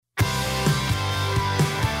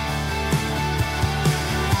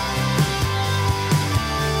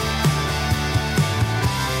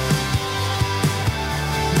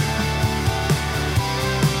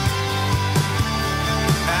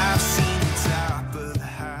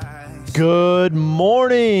Good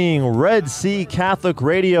morning, Red Sea Catholic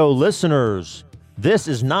Radio listeners. This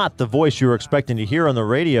is not the voice you were expecting to hear on the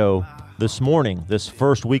radio this morning, this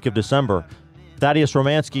first week of December. Thaddeus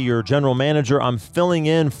Romansky, your general manager. I'm filling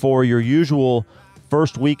in for your usual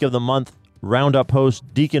first week of the month roundup host,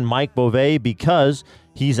 Deacon Mike Beauvais, because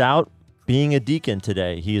he's out being a deacon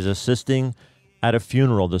today. He is assisting at a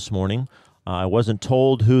funeral this morning. I wasn't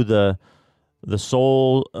told who the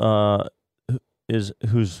soul is,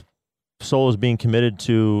 whose soul is being committed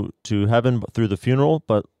to heaven through the funeral,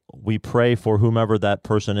 but we pray for whomever that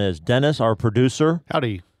person is. Dennis, our producer.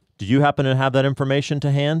 Howdy. Do you happen to have that information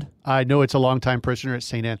to hand? I know it's a longtime parishioner at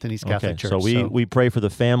St. Anthony's Catholic Church. So we pray for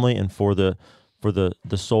the family and for the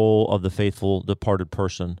soul of the faithful departed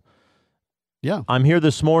person. Yeah. I'm here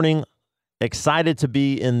this morning, excited to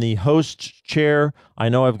be in the host chair. I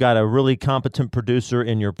know I've got a really competent producer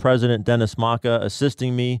in your president, Dennis Maka,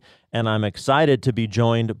 assisting me, and I'm excited to be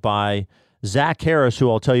joined by Zach Harris, who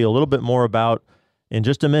I'll tell you a little bit more about in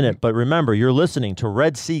just a minute. But remember, you're listening to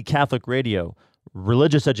Red Sea Catholic Radio,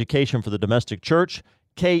 religious education for the domestic church,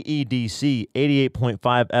 KEDC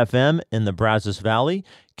 88.5 FM in the Brazos Valley,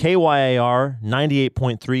 KYAR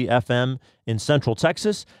 98.3 FM in Central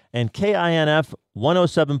Texas, and KINF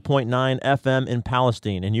 107.9 FM in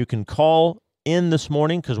Palestine. And you can call in this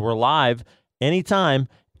morning because we're live anytime,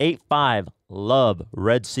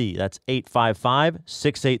 85-LOVE-RED Sea. That's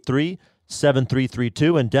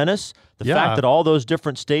 855-683-7332. And Dennis, the fact that all those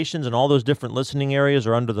different stations and all those different listening areas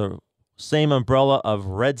are under the same umbrella of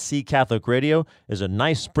Red Sea Catholic Radio is a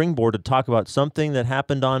nice springboard to talk about something that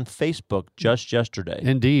happened on Facebook just yesterday.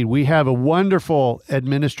 Indeed. We have a wonderful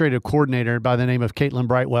administrative coordinator by the name of Caitlin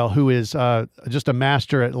Brightwell, who is just a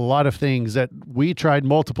master at a lot of things that we tried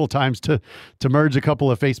multiple times to merge a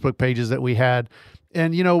couple of Facebook pages that we had.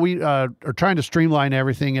 And, you know, we are trying to streamline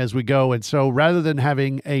everything as we go. And so rather than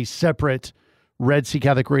having a separate Red Sea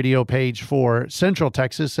Catholic Radio page for Central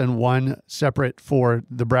Texas and one separate for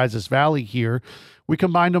the Brazos Valley here, we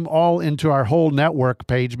combined them all into our whole network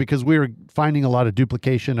page because we were finding a lot of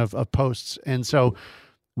duplication of posts. And so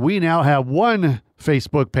we now have one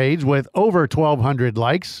Facebook page with over 1,200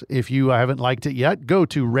 likes. If you haven't liked it yet, go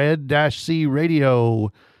to Red-C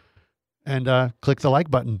Radio and click the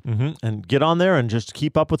like button. And get on there and just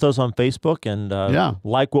keep up with us on Facebook and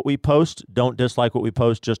like what we post. Don't dislike what we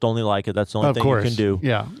post, just only like it. That's the only thing you can do.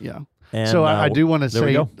 Yeah. And, so I do want to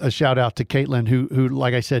say a shout out to Caitlin, who,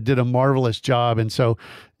 like I said, did a marvelous job. And so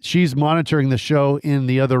she's monitoring the show in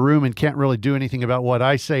the other room and can't really do anything about what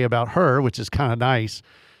I say about her, which is kind of nice.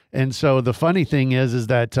 And so the funny thing is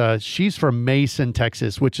that she's from Mason,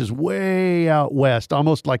 Texas, which is way out west,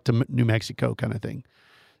 almost like to New Mexico kind of thing.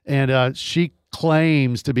 And she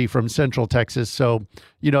claims to be from Central Texas. So,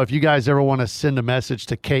 you know, if you guys ever want to send a message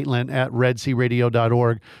to Caitlin at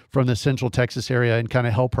redcradio.org from the Central Texas area and kind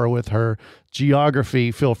of help her with her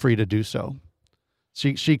geography, feel free to do so.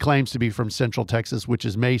 She claims to be from Central Texas, which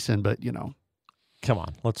is Mason, but, you know. Come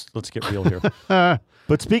on, let's get real here.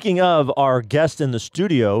 But speaking of our guest in the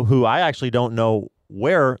studio, who I actually don't know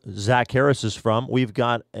where Zach Harris is from, we've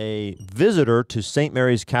got a visitor to St.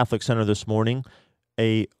 Mary's Catholic Center this morning,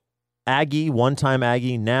 a Aggie, one-time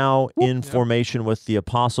Aggie, now in formation with the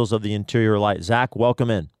Apostles of the Interior Light. Zach, welcome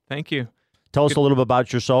in. Thank you. Tell us a little bit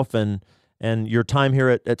about yourself and your time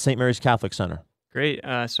here at St. Mary's Catholic Center. Great.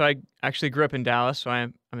 So I actually grew up in Dallas, so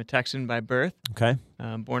I'm a Texan by birth. Okay.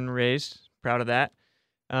 Born and raised, proud of that.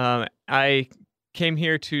 I came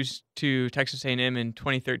here to Texas A&M in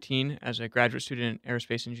 2013 as a graduate student in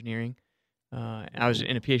aerospace engineering. I was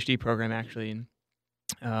in a PhD program, actually, and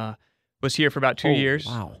was here for about 2 years.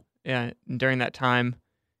 Wow. Yeah, and during that time,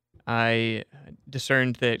 I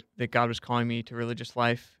discerned that God was calling me to religious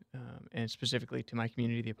life, and specifically to my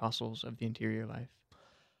community, the Apostles of the Interior Life.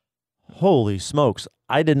 Holy smokes.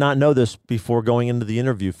 I did not know this before going into the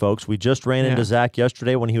interview, folks. We just ran into Zach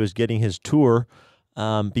yesterday when he was getting his tour,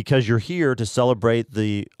 because you're here to celebrate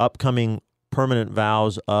the upcoming permanent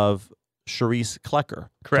vows of Charisse Klecker.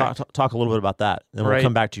 Correct. Talk a little bit about that, then we'll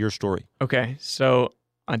come back to your story. Okay, so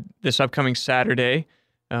on this upcoming Saturday,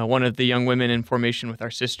 one of the young women in formation with our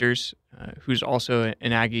sisters, who's also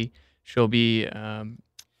an Aggie, she'll be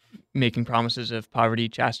making promises of poverty,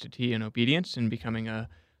 chastity, and obedience, and becoming a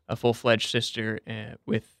full-fledged sister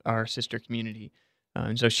with our sister community.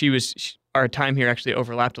 And so our time here actually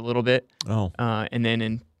overlapped a little bit. Oh. And then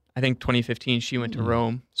in, I think, 2015, she went to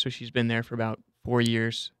Rome. So she's been there for about 4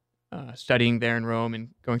 years, studying there in Rome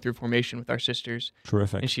and going through formation with our sisters.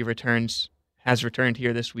 Terrific. And she has returned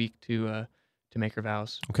here this week to make her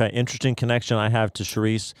vows. Okay, interesting connection I have to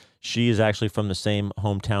Charisse. She is actually from the same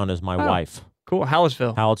hometown as my wife. Cool.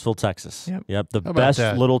 Hallettsville. Hallettsville, Texas. Yep. The How about best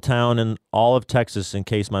that? little town in all of Texas. In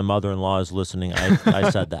case my mother-in-law is listening, I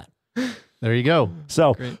said that. There you go.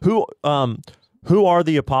 So, Great. who are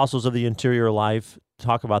the apostles of the interior life?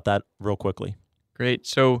 Talk about that real quickly. Great.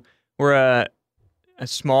 So we're a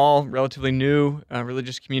small, relatively new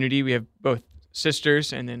religious community. We have both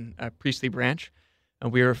sisters and then a priestly branch.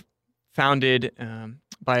 We were founded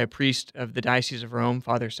by a priest of the Diocese of Rome,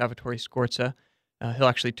 Father Salvatore Scorza. He'll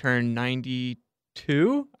actually turn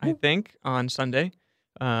 92, I think, on Sunday.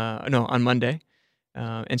 No, on Monday.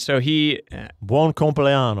 And so he... Buon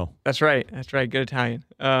compleanno. That's right. Good Italian.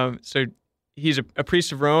 So he's a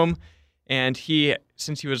priest of Rome, and he,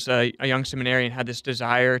 since he was a young seminarian, had this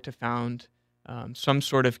desire to found some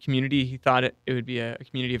sort of community. He thought it would be a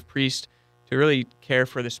community of priests to really care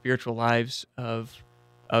for the spiritual lives of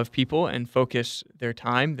people and focus their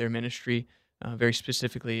time, their ministry, very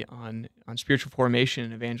specifically on spiritual formation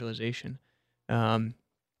and evangelization.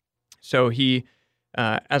 So he,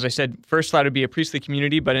 as I said, first thought it would be a priestly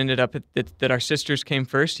community, but ended up that our sisters came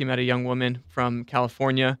first. He met a young woman from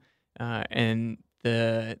California in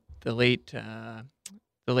the late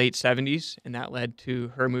 70s, and that led to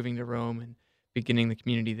her moving to Rome and beginning the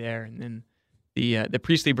community there. And then the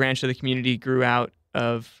priestly branch of the community grew out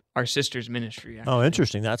of our sister's ministry. Actually. Oh,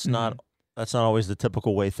 interesting. That's not always the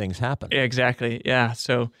typical way things happen. Exactly. Yeah.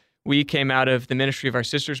 So we came out of the ministry of our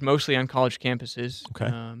sisters, mostly on college campuses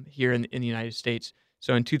here in the United States.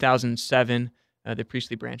 So in 2007, the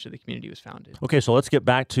priestly branch of the community was founded. Okay, so let's get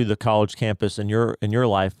back to the college campus in your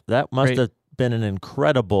life. That must have been an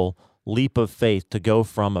incredible leap of faith to go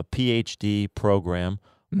from a PhD program,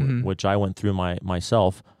 which I went through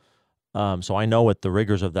myself. So I know what the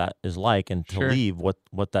rigors of that is like, and to leave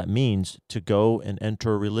what that means to go and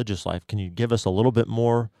enter religious life. Can you give us a little bit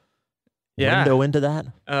more window into that?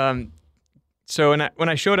 So when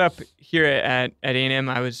I showed up here at A&M,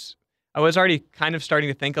 I was already kind of starting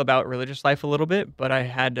to think about religious life a little bit, but I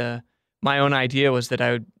had my own idea was that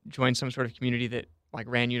I would join some sort of community that like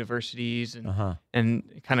ran universities and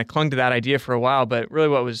kind of clung to that idea for a while. But really,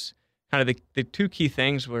 what was kind of the two key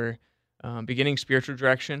things were beginning spiritual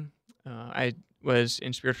direction. I was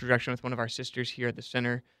in spiritual direction with one of our sisters here at the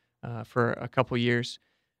center for a couple years,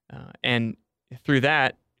 and through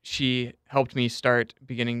that, she helped me start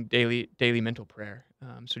beginning daily mental prayer.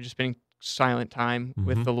 So just spending silent time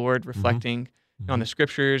with the Lord, reflecting on the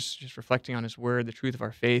scriptures, just reflecting on His Word, the truth of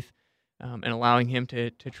our faith, and allowing Him to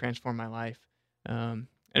transform my life. And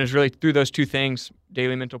it was really through those two things,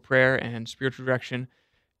 daily mental prayer and spiritual direction,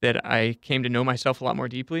 that I came to know myself a lot more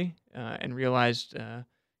deeply and realized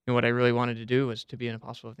what I really wanted to do was to be an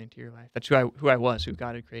apostle of the interior life. That's who I was, who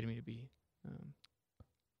God had created me to be.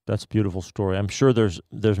 That's a beautiful story. I'm sure there's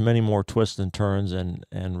many more twists and turns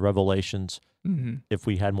and revelations if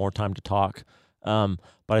we had more time to talk. But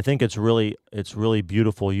I think it's really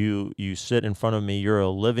beautiful. You sit in front of me. You're a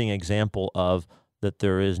living example of that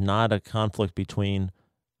there is not a conflict between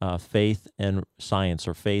faith and science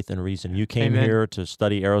or faith and reason. You came here to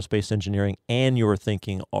study aerospace engineering, and you were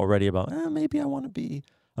thinking already about maybe I want to be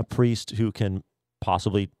a priest who can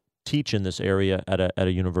possibly teach in this area at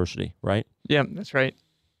a university, right? Yeah, that's right.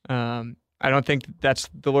 I don't think that's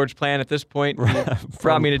the Lord's plan at this point. He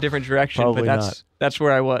brought me in a different direction, but that's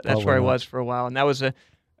where I was. That's where I was for a while, and that was an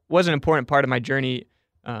important part of my journey,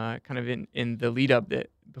 kind of in the lead up that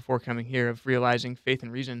before coming here, of realizing faith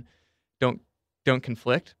and reason don't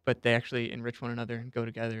conflict, but they actually enrich one another and go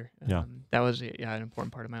together. That was an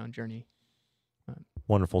important part of my own journey.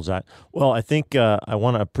 Wonderful, Zach. Well, I think I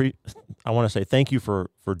want to say thank you for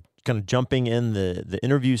kind of jumping in the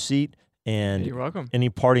interview seat. And you're welcome. Any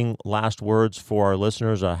parting last words for our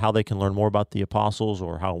listeners, how they can learn more about the apostles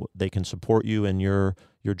or how they can support you in your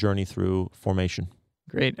journey through formation?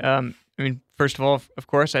 Great. First of all, of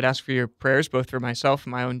course, I'd ask for your prayers, both for myself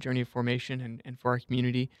and my own journey of formation and for our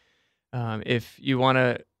community. If you want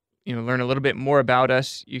to learn a little bit more about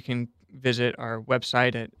us, you can visit our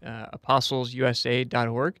website at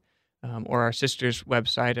apostlesusa.org or our sister's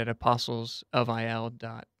website at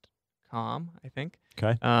apostlesofil.com, I think.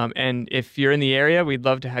 Okay. And if you're in the area, we'd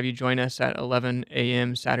love to have you join us at 11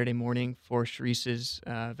 a.m. Saturday morning for Sharice's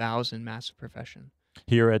vows and mass of profession.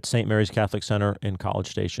 Here at St. Mary's Catholic Center in College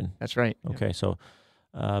Station. That's right. Okay, yeah. So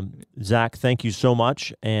Zach, thank you so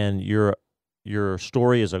much, and your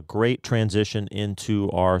story is a great transition into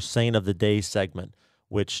our Saint of the Day segment,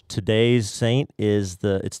 which today's saint is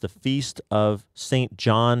it's the feast of St.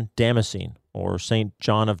 John Damascene, or St.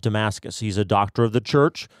 John of Damascus. He's a doctor of the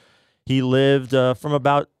church. He lived from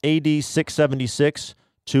about AD 676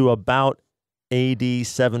 to about AD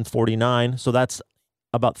 749, so that's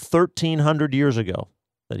about 1,300 years ago.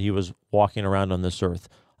 that he was walking around on this earth.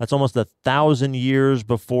 That's almost 1,000 years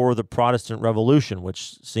before the Protestant Revolution,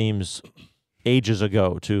 which seems ages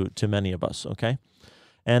ago to many of us, okay?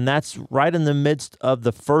 And that's right in the midst of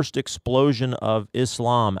the first explosion of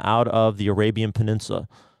Islam out of the Arabian Peninsula,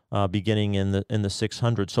 beginning in the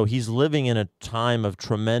 600s. So he's living in a time of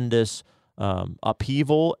tremendous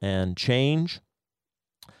upheaval and change.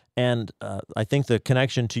 And I think the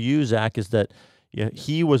connection to you, Zach, is that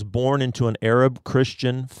he was born into an Arab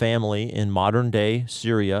Christian family in modern-day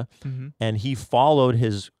Syria, and he followed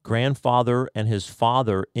his grandfather and his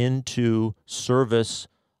father into service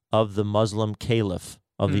of the Muslim caliph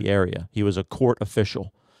of the area. He was a court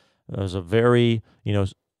official. It was a very,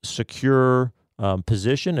 secure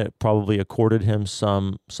position. It probably accorded him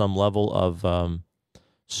some level of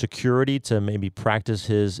security to maybe practice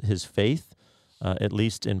his faith, at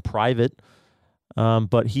least in private.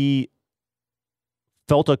 But he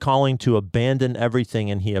felt a calling to abandon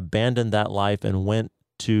everything, and he abandoned that life and went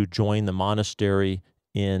to join the monastery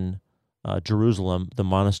in Jerusalem, the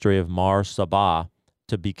monastery of Mar Saba,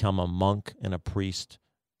 to become a monk and a priest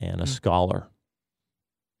and a scholar.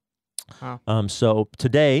 Wow. So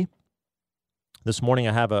today, this morning,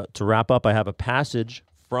 to wrap up, I have a passage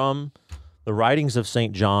from the writings of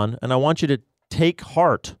St. John, and I want you to take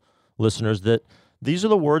heart, listeners, that these are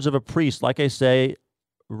the words of a priest, like I say,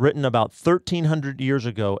 written about 1,300 years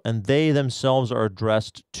ago, and they themselves are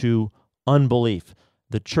addressed to unbelief.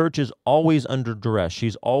 The church is always under duress.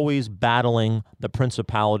 She's always battling the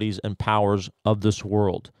principalities and powers of this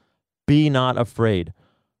world. Be not afraid.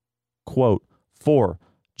 Quote, "For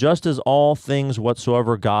just as all things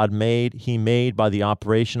whatsoever God made, he made by the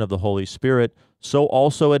operation of the Holy Spirit, so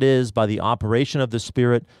also it is by the operation of the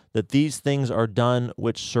Spirit that these things are done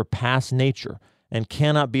which surpass nature, and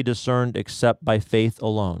cannot be discerned except by faith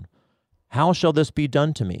alone. How shall this be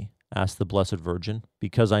done to me? Asked the Blessed Virgin,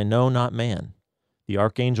 because I know not man. The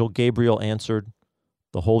Archangel Gabriel answered,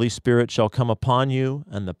 The Holy Spirit shall come upon you,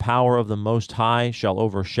 and the power of the Most High shall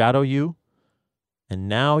overshadow you. And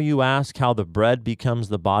now you ask how the bread becomes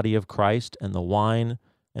the body of Christ, and the wine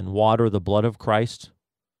and water the blood of Christ.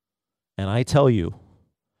 And I tell you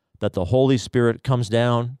that the Holy Spirit comes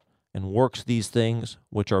down and works these things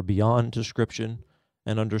which are beyond description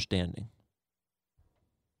and understanding."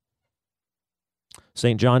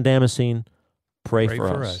 St. John Damascene, pray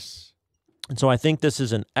for us. And so I think this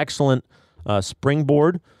is an excellent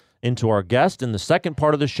springboard into our guest. In the second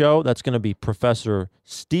part of the show, that's going to be Professor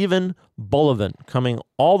Stephen Bullivant, coming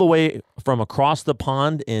all the way from across the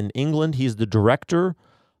pond in England. He's the director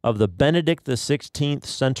of the Benedict XVI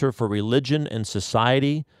Center for Religion and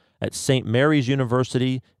Society at St. Mary's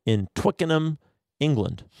University in Twickenham,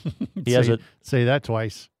 England. Say that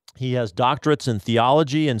twice. He has doctorates in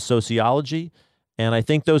theology and sociology, and I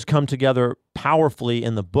think those come together powerfully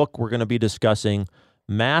in the book we're going to be discussing,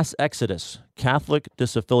 Mass Exodus, Catholic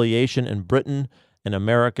Disaffiliation in Britain and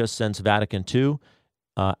America Since Vatican II,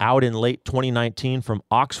 out in late 2019 from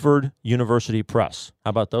Oxford University Press. How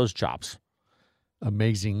about those chops?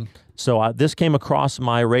 Amazing. So this came across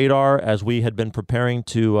my radar as we had been preparing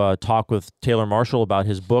to talk with Taylor Marshall about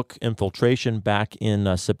his book, Infiltration, back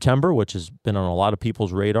in September, which has been on a lot of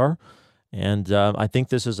people's radar. And I think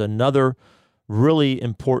this is another really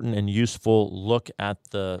important and useful look at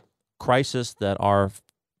the crisis that our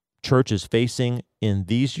church is facing in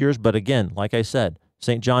these years. But again, like I said,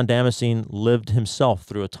 St. John Damascene lived himself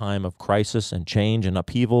through a time of crisis and change and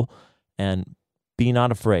upheaval. And be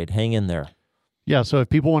not afraid. Hang in there. Yeah, so if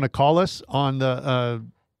people want to call us on the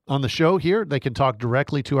show here, they can talk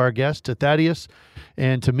directly to our guest, to Thaddeus,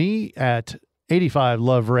 and to me at 85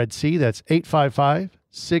 Love Red Sea. That's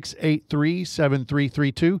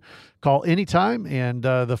 855-683-7332. Call anytime, and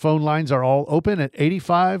the phone lines are all open at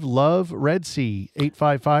 85 Love Red Sea,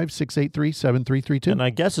 855-683-7332. And I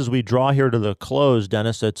guess as we draw here to the close,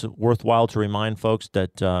 Dennis, it's worthwhile to remind folks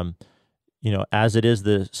that as it is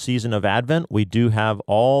the season of Advent, we do have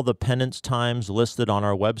all the penance times listed on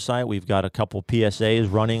our website. We've got a couple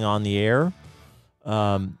PSAs running on the air,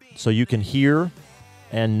 so you can hear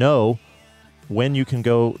and know when you can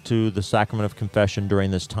go to the Sacrament of Confession during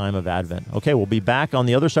this time of Advent. Okay, we'll be back on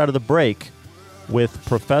the other side of the break with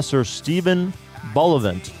Professor Stephen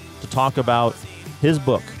Bullivant to talk about his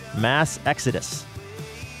book, Mass Exodus.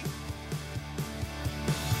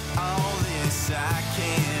 All this I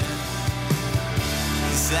can,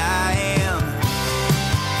 'cause I am.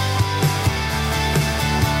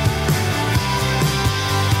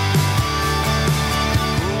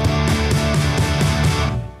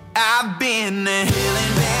 I've been to hell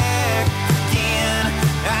and back again.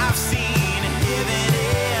 I've seen heaven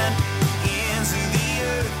and into the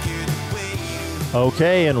earth.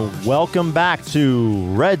 Okay, and welcome back to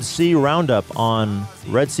Red Sea Roundup on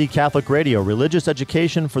Red Sea Catholic Radio, religious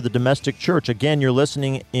education for the domestic church. Again, you're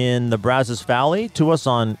listening in the Brazos Valley to us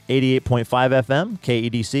on 88.5 FM,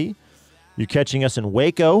 KEDC. You're catching us in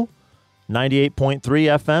Waco, 98.3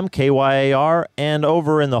 FM, KYAR, and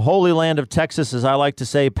over in the Holy Land of Texas, as I like to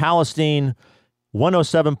say, Palestine,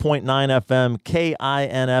 107.9 FM,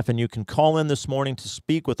 KINF. And you can call in this morning to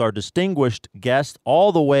speak with our distinguished guest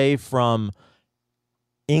all the way from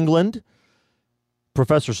England,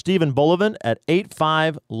 Professor Stephen Bullivant at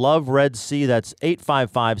 85 Love Red Sea. That's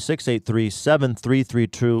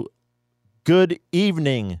 855-683-7332. Good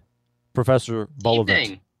evening, Professor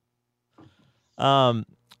Bullivant. Evening.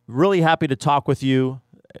 Really happy to talk with you.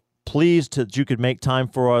 Pleased that you could make time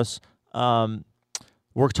for us.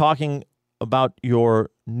 We're talking about your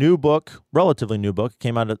new book, relatively new book,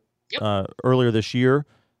 came out earlier this year,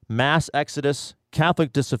 Mass Exodus,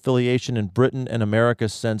 Catholic Disaffiliation in Britain and America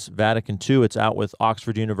Since Vatican II. It's out with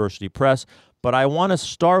Oxford University Press. But I want to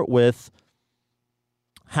start with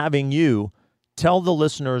having you tell the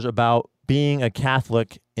listeners about being a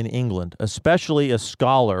Catholic in England, especially a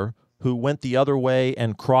scholar who went the other way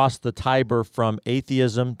and crossed the Tiber from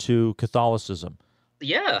atheism to Catholicism.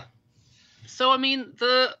 Yeah. So, I mean,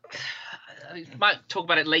 I might talk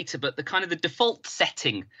about it later, but the kind of the default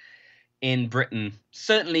setting in Britain,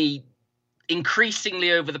 certainly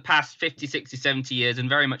increasingly over the past 50, 60, 70 years, and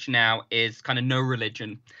very much now, is kind of no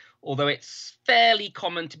religion. Although it's fairly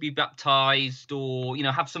common to be baptized or,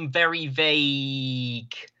 have some very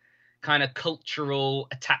vague kind of cultural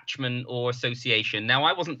attachment or association. Now,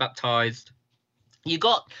 I wasn't baptized. We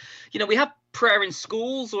have prayer in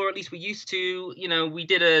schools, or at least we used to. We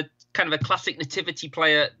did a kind of a classic nativity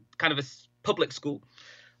play at kind of a public school.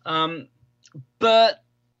 But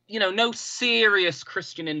no serious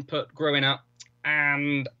Christian input growing up.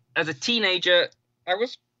 And as a teenager, I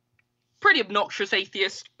was pretty obnoxious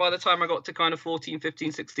atheist by the time I got to kind of 14,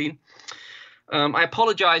 15, 16. I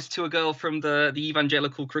apologized to a girl from the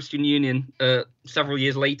Evangelical Christian Union several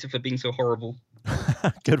years later for being so horrible.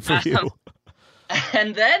 Good for you.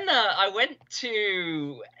 And then I went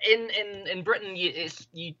to, in Britain,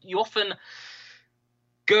 you often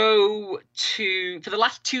go to, for the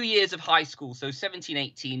last 2 years of high school, so 17,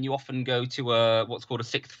 18, you often go to what's called a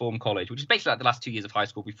sixth form college, which is basically like the last 2 years of high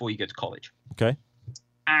school before you go to college. Okay.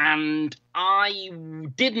 And I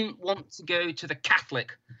didn't want to go to the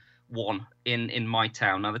Catholic one in my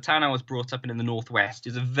town. Now, the town I was brought up in the Northwest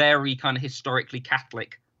is a very kind of historically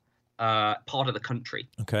Catholic part of the country.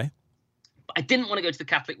 Okay. I didn't want to go to the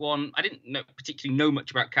Catholic one. I didn't particularly know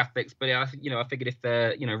much about Catholics, but I figured if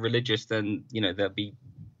they're religious, then they'll be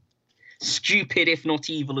stupid, if not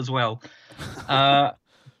evil, as well.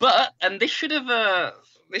 And this should have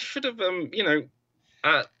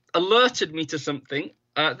alerted me to something.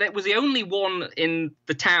 That was the only one in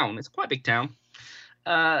the town. It's quite a big town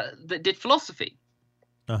that did philosophy.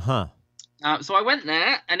 So I went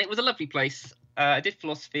there, and it was a lovely place. I did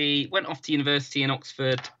philosophy, went off to university in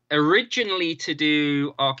Oxford, originally to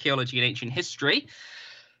do archaeology and ancient history,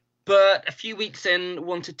 but a few weeks in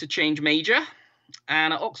wanted to change major.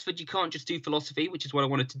 And at Oxford, you can't just do philosophy, which is what I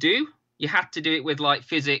wanted to do. You had to do it with like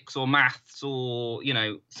physics or maths or,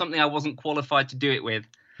 something I wasn't qualified to do it with.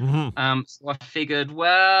 Mm-hmm. So I figured,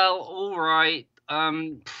 well, all right,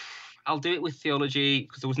 I'll do it with theology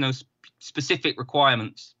because there was no specific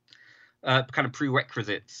requirements. Kind of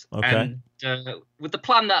prerequisites. Okay. And with the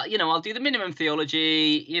plan that, I'll do the minimum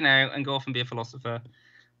theology, and go off and be a philosopher.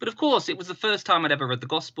 But of course, it was the first time I'd ever read the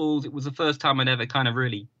Gospels. It was the first time I'd ever kind of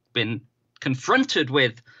really been confronted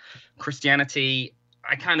with Christianity.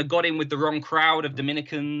 I kind of got in with the wrong crowd of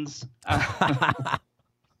Dominicans.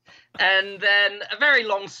 And then a very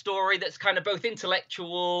long story that's kind of both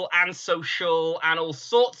intellectual and social and all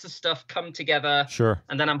sorts of stuff come together. Sure.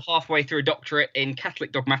 And then I'm halfway through a doctorate in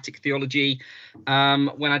Catholic dogmatic theology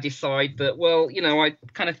when I decide that, well, I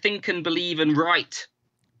kind of think and believe and write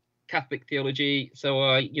Catholic theology.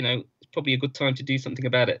 So, it's probably a good time to do something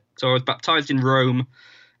about it. So I was baptized in Rome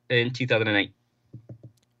in 2008.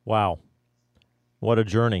 Wow. What a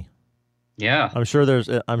journey. Yeah. I'm sure there's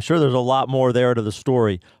a lot more there to the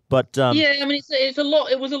story. But yeah, I mean, it's a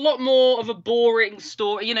lot. It was a lot more of a boring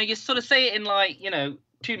story. You sort of say it in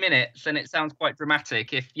 2 minutes, and it sounds quite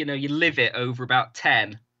dramatic. If you live it over about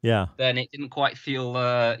 10, yeah, then it didn't quite feel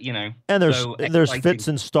And there's fits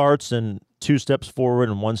and starts and 2 steps forward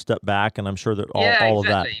and 1 step back, and I'm sure that all of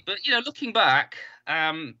that. But looking back,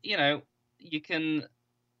 you can.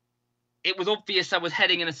 It was obvious I was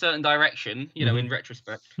heading in a certain direction, in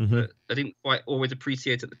retrospect, but I didn't quite always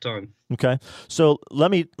appreciate at the time. Okay, so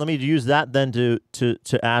let me use that then to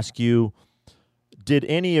ask you: did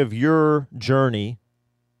any of your journey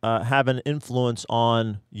have an influence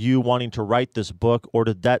on you wanting to write this book, or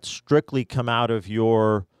did that strictly come out of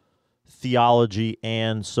your theology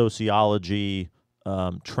and sociology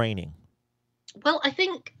training? Well, I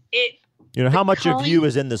think it. How much of you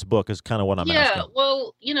is in this book is kind of what I'm asking. Yeah,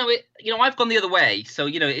 well, I've gone the other way, so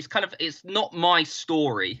it's not my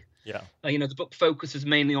story. Yeah. The book focuses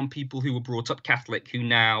mainly on people who were brought up Catholic, who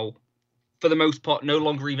now, for the most part, no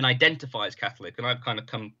longer even identify as Catholic, and I've kind of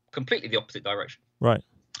come completely the opposite direction. Right.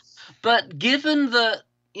 But given that,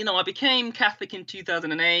 I became Catholic in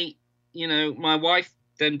 2008, my wife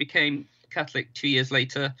then became Catholic 2 years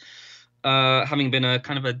later, having been a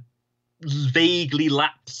kind of a vaguely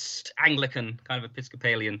lapsed Anglican, kind of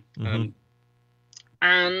Episcopalian.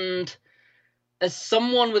 And as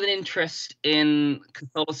someone with an interest in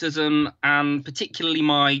Catholicism, and particularly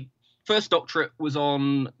my first doctorate was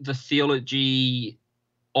on the theology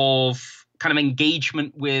of kind of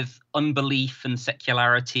engagement with unbelief and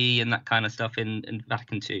secularity and that kind of stuff in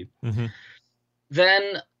Vatican II.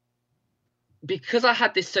 Then, because I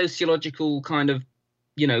had this sociological kind of,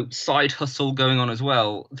 side hustle going on as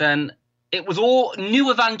well, then it was all new.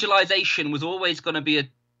 Evangelization was always going to be a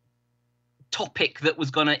topic that was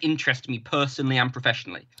going to interest me personally and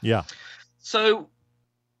professionally. Yeah. So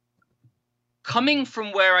coming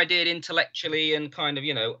from where I did intellectually and kind of,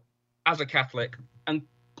 as a Catholic, and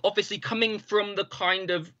obviously coming from the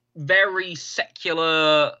kind of very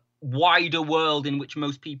secular, wider world in which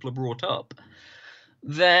most people are brought up,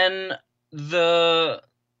 then the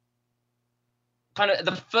kind of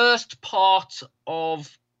the first part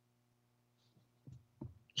of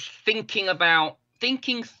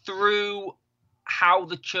thinking through how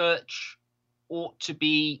the church ought to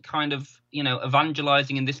be kind of,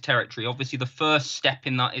 evangelizing in this territory. Obviously, the first step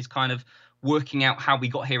in that is kind of working out how we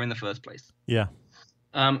got here in the first place. Yeah.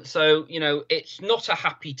 So, it's not a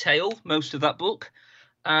happy tale, most of that book.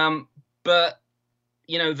 But,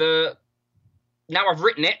 now I've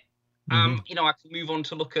written it, I can move on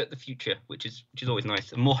to look at the future, which is always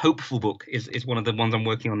nice. A more hopeful book is one of the ones I'm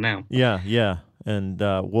working on now. Yeah. And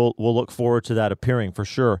we'll look forward to that appearing for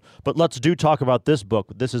sure. But let's talk about this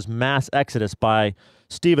book. This is Mass Exodus by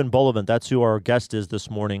Stephen Bullivant. That's who our guest is this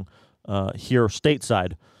morning here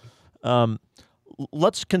stateside.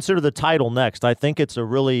 Let's consider the title next. I think it's a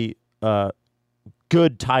really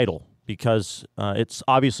good title because it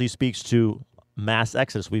obviously speaks to mass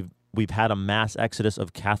exodus. We've had a mass exodus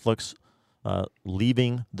of Catholics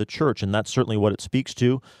leaving the church, and that's certainly what it speaks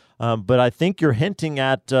to. But I think you're hinting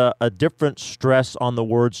at a different stress on the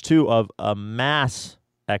words, too, of a mass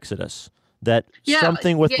exodus, that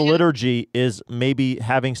something with the liturgy is maybe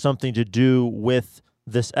having something to do with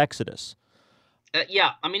this exodus.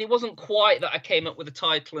 I mean, it wasn't quite that I came up with a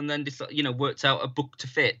title and then worked out a book to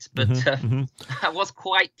fit, but I was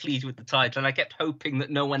quite pleased with the title, and I kept hoping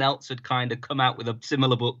that no one else would kind of come out with a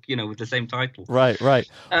similar book, with the same title. Right.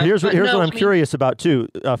 Here's what I'm curious about too.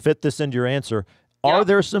 Fit this into your answer. Are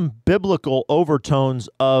there some biblical overtones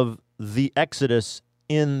of the Exodus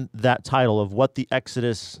in that title, of what the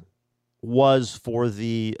Exodus was for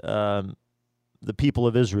the people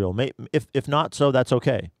of Israel? If not so, that's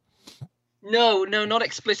okay. No, not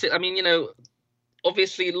explicit. I mean,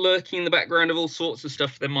 obviously lurking in the background of all sorts of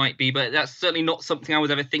stuff there might be, but that's certainly not something I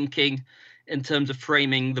was ever thinking in terms of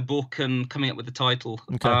framing the book and coming up with the title.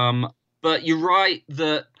 Okay. But you're right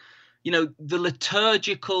that, the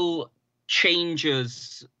liturgical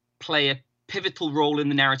changes play a pivotal role in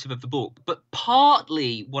the narrative of the book. But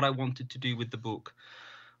partly what I wanted to do with the book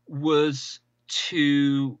was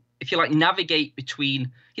to, if you like, navigate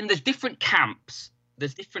between, there's different camps.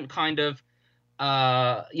 There's different kind of,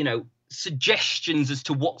 suggestions as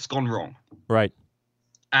to what's gone wrong. Right.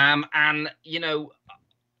 And,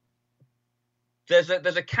 there's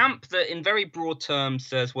a camp that in very broad terms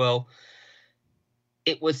says, well,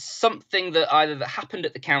 it was something that either that happened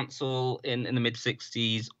at the council in the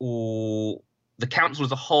mid-60s, or the council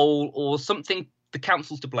as a whole, or something the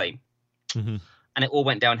council's to blame. And it all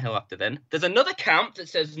went downhill after then. There's another camp that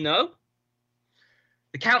says, no,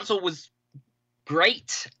 the council was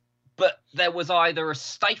great, but there was either a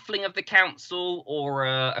stifling of the council, or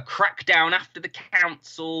a crackdown after the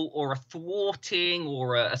council, or a thwarting,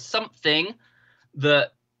 or a something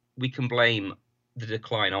that we can blame the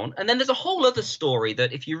decline on. And then there's a whole other story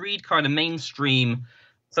that if you read kind of mainstream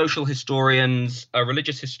social historians,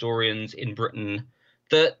 religious historians in Britain,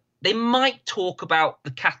 that they might talk about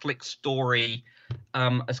the Catholic story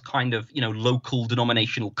as kind of, local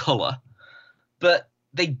denominational color, but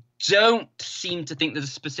they don't seem to think there's a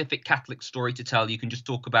specific Catholic story to tell. You can just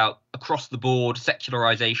talk about across the board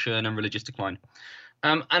secularization and religious decline.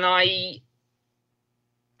 And I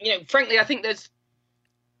frankly, I think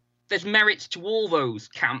there's merits to all those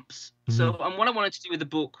camps. So, and what I wanted to do with the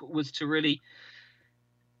book was to really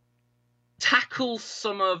tackle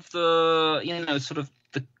some of the, sort of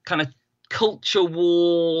the kind of culture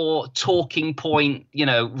war talking point,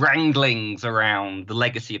 wranglings around the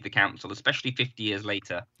legacy of the council, especially 50 years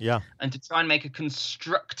later. Yeah. And to try and make a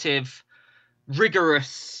constructive,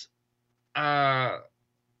 rigorous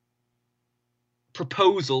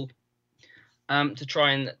proposal to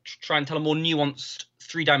try and tell a more nuanced,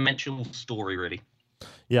 three-dimensional story, really.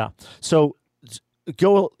 Yeah. So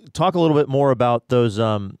go talk a little bit more about those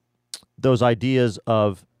ideas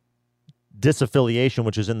of disaffiliation,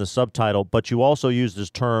 which is in the subtitle, but you also use this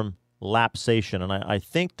term lapsation. And I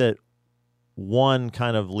think that one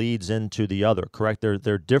kind of leads into the other, correct?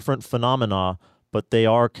 They're different phenomena, but they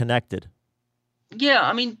are connected. Yeah,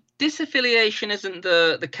 I mean, disaffiliation isn't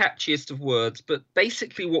the catchiest of words, but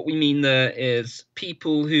basically what we mean there is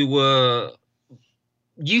people who were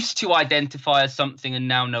used to identify as something and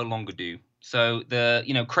now no longer do. So the,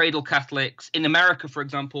 cradle Catholics in America, for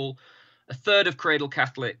example, a third of cradle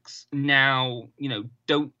Catholics now,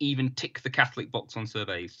 don't even tick the Catholic box on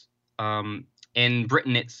surveys. In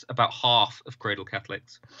Britain, it's about half of cradle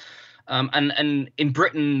Catholics. And in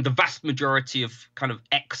Britain, the vast majority of kind of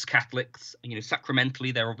ex-Catholics,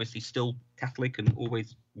 sacramentally, they're obviously still Catholic and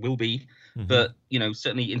always will be. Mm-hmm. But,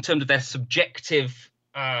 certainly in terms of their subjective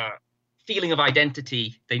feeling of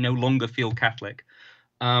identity, they no longer feel Catholic.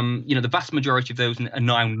 The vast majority of those are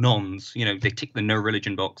now nones. They tick the no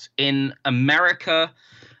religion box. In America,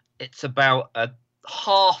 it's about a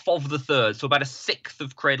half of the third, so about a sixth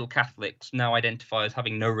of cradle Catholics now identify as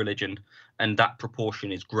having no religion, and that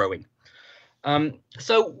proportion is growing.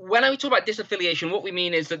 So when I talk about disaffiliation, what we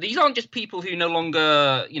mean is that these aren't just people who no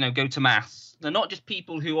longer, go to mass. They're not just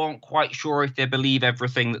people who aren't quite sure if they believe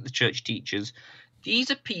everything that the church teaches.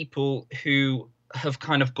 These are people who have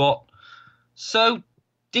kind of got so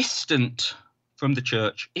distant from the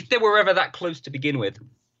church, if they were ever that close to begin with,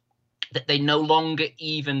 that they no longer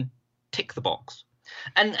even tick the box.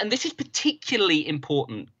 And this is particularly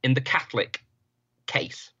important in the Catholic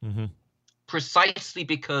case, precisely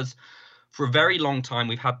because for a very long time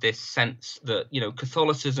we've had this sense that,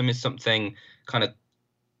 Catholicism is something kind of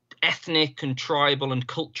ethnic and tribal and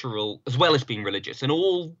cultural as well as being religious, and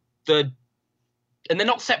and they're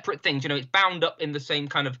not separate things. It's bound up in the same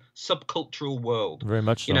kind of subcultural world. Very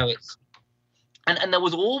much so. It's and there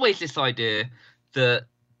was always this idea that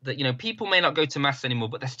people may not go to mass anymore,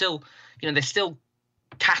 but they're still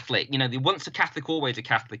Catholic. Once a Catholic, always a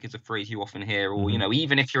Catholic is a phrase you often hear. Or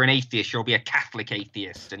even if you're an atheist, you'll be a Catholic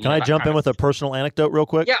atheist. And, Can I jump in with a personal anecdote real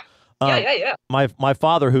quick? Yeah. Yeah. My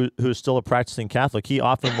father, who's still a practicing Catholic, he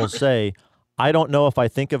often will say, I don't know if I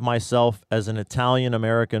think of myself as an Italian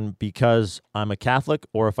American because I'm a Catholic,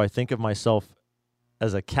 or if I think of myself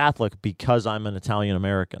as a Catholic because I'm an Italian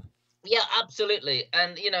American. Yeah, absolutely.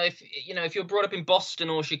 And if you're brought up in Boston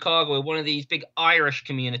or Chicago, or one of these big Irish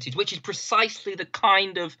communities, which is precisely the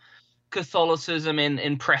kind of Catholicism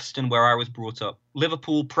in Preston where I was brought up,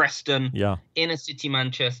 Liverpool, Preston, inner city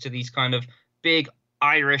Manchester, these kind of big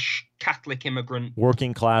Irish Catholic immigrant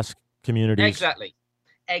working class communities. Exactly.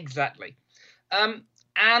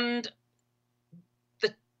 And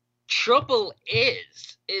the trouble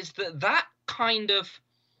is that kind of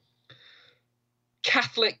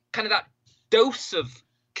Catholic, kind of that dose of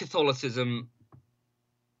Catholicism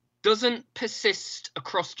doesn't persist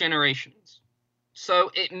across generations.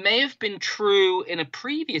 So it may have been true in a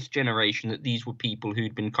previous generation that these were people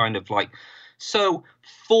who'd been kind of like so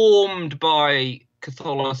formed by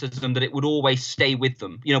Catholicism that it would always stay with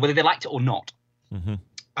them, whether they liked it or not.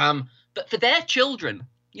 But for their children,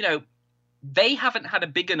 they haven't had a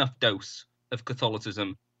big enough dose of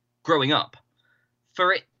Catholicism growing up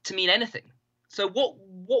for it to mean anything. So what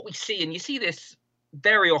we see, and you see this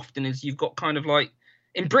very often, is you've got kind of like,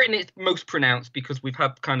 in Britain it's most pronounced because we've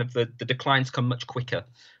had kind of the declines come much quicker.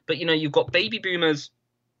 But, you've got baby boomers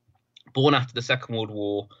born after the Second World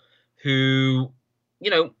War who,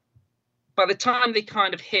 by the time they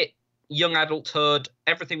kind of hit young adulthood,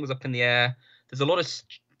 everything was up in the air. There's a lot of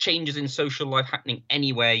changes in social life happening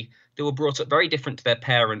anyway. They were brought up very different to their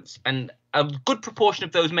parents, and a good proportion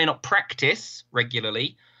of those may not practice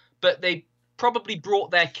regularly, but they probably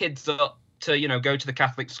brought their kids up to, go to the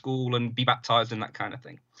Catholic school and be baptized and that kind of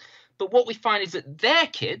thing. But what we find is that their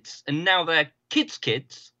kids, and now their kids'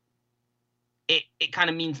 kids, it kind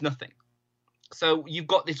of means nothing. So you've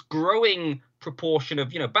got this growing proportion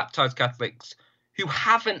of, baptized Catholics who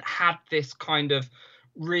haven't had this kind of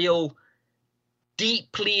real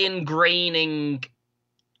deeply ingraining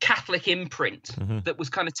Catholic imprint that was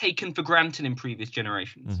kind of taken for granted in previous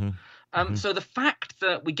generations. So the fact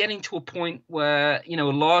that we're getting to a point where, you know,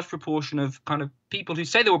 a large proportion of kind of people who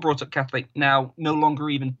say they were brought up Catholic now no longer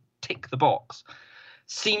even tick the box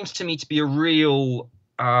seems to me to be a real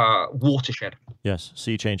watershed. Yes,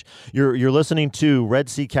 sea change. You're listening to Red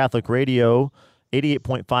Sea Catholic Radio,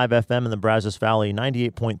 88.5 FM in the Brazos Valley,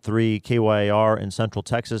 98.3 KYAR in Central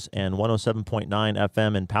Texas, and 107.9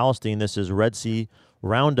 FM in Palestine. This is Red Sea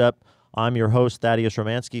Roundup. I'm your host, Thaddeus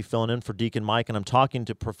Romansky, filling in for Deacon Mike, and I'm talking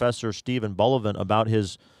to Professor Stephen Bullivant about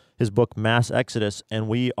his book, Mass Exodus, and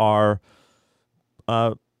we are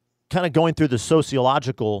kind of going through the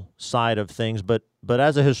sociological side of things, but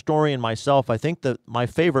as a historian myself, I think that my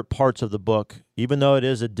favorite parts of the book, even though it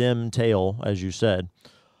is a dim tale, as you said,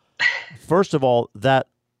 first of all, that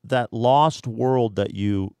lost world that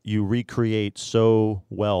you recreate so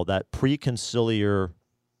well, that pre-conciliar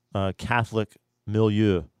Catholic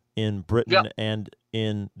milieu in Britain and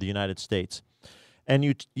in the United States, and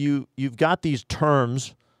you've got these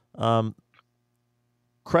terms.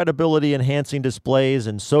 Credibility enhancing displays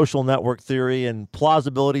and social network theory and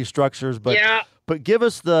plausibility structures, but give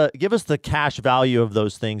us the cash value of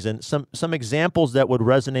those things and some examples that would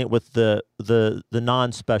resonate with the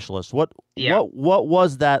non-specialist. What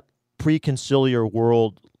was that pre-conciliar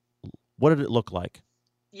world? What did it look like?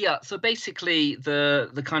 Yeah, so basically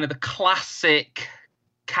the kind of the classic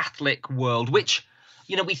Catholic world, which,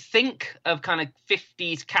 you know, we think of kind of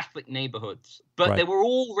 50s Catholic neighborhoods, but they were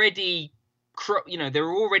already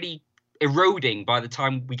eroding by the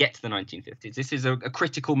time we get to the 1950s. This is a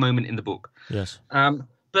critical moment in the book. Yes.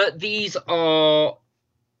 But these are,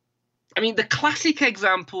 I mean, the classic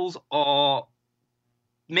examples are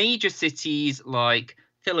major cities like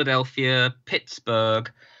Philadelphia,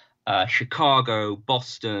 Pittsburgh, Chicago,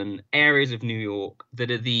 Boston, areas of New York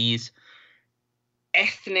that are these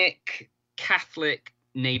ethnic Catholic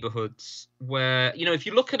neighborhoods where, you know, if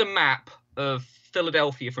you look at a map of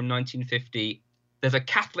Philadelphia from 1950, there's a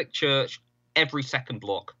Catholic church every second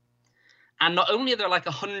block. And not only are there like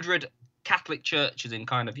 100 Catholic churches in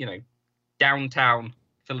kind of, you know, downtown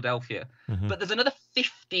Philadelphia, but there's another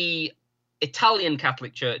 50 Italian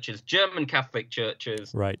Catholic churches, German Catholic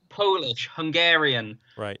churches, Polish, Hungarian,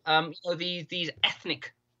 you know, these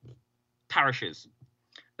ethnic parishes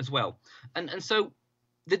as well. And so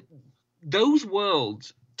those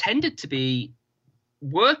worlds tended to be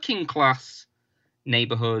working class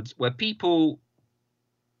neighborhoods where people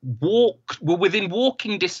were within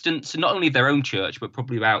walking distance, not only of their own church, but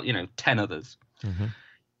probably about, you know, 10 others.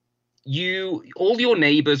 All your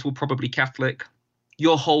neighbors were probably Catholic.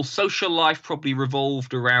 Your whole social life probably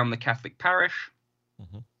revolved around the Catholic parish.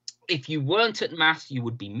 If you weren't at Mass, you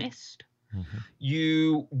would be missed.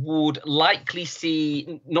 You would likely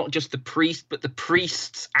see not just the priest, but the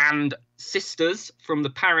priests and sisters from the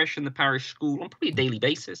parish and the parish school on probably a daily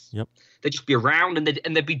basis. They'd just be around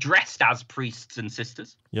and they'd be dressed as priests and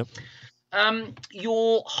sisters.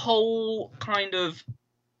 Your whole kind of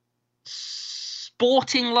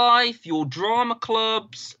sporting life, your drama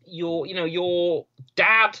clubs, your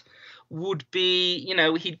dad would be, you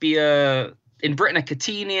know, he'd be in Britain a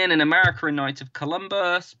Catenian, in America a Knight of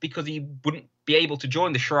Columbus, because he wouldn't be able to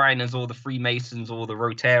join the Shriners or the Freemasons or the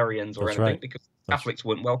Rotarians or anything because Catholics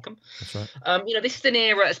weren't welcome. You know, this is an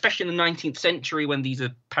era, especially in the 19th century when these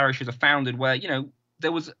parishes are founded, where, you know,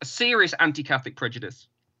 there was a serious anti-Catholic prejudice,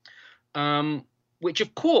 which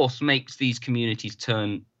of course makes these communities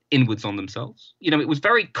turn inwards on themselves. You know, it was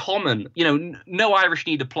very common, you know, no Irish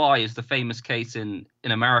need apply is the famous case in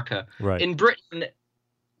America. In Britain,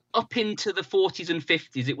 up into the 40s and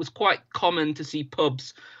 50s, it was quite common to see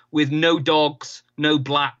pubs with no dogs, no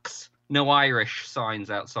blacks, no Irish signs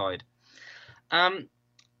outside. And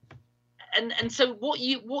so what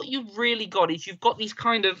you've really got is you've got these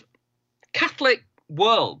kind of Catholic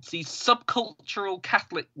worlds, these subcultural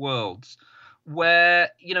Catholic worlds, where,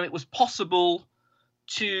 you know, it was possible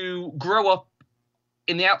to grow up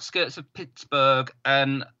in the outskirts of Pittsburgh,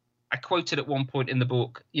 and I quoted at one point in the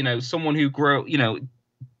book, you know, someone who grew, you know,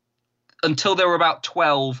 until they were about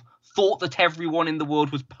 12, thought that everyone in the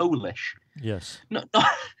world was Polish.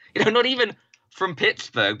 Not even from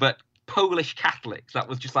Pittsburgh, but Polish Catholics. That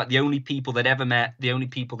was just like the only people they'd ever met, the only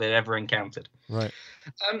people they'd ever encountered.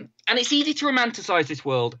 And it's easy to romanticize this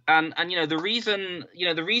world, and you know the reason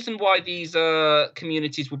why these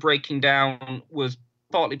communities were breaking down was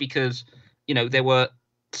partly because, you know, there were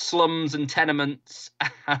slums and tenements,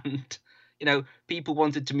 and, you know, people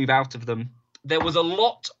wanted to move out of them. There was a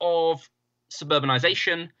lot of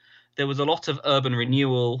suburbanization. There was a lot of urban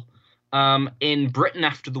renewal. In Britain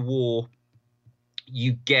after the war,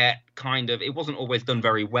 you get it wasn't always done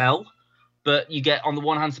very well, but you get, on the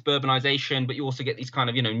one hand, suburbanization, but you also get these kind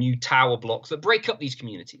of, new tower blocks that break up these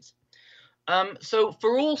communities. So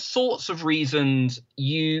for all sorts of reasons,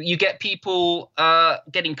 you get people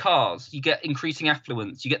getting cars, you get increasing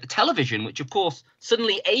affluence, you get the television, which of course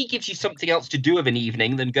suddenly gives you something else to do of an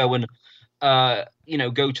evening than go and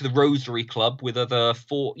go to the Rosary Club with other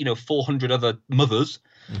 400 other mothers.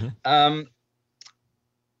 Mm-hmm.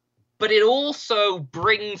 But it also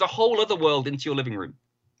brings a whole other world into your living room.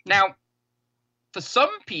 Now, for some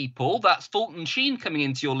people, that's Fulton Sheen coming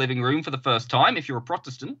into your living room for the first time, if you're a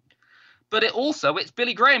Protestant. But it's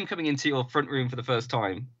Billy Graham coming into your front room for the first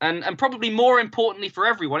time. And probably more importantly for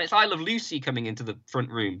everyone, it's I Love Lucy coming into the front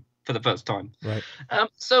room for the first time. Right.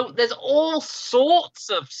 So there's all sorts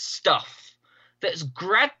of stuff that's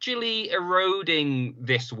gradually eroding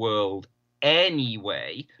this world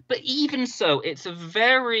anyway. But even so, it's a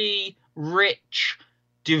very rich,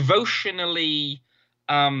 devotionally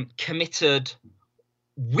committed,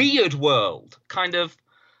 weird world. Kind of,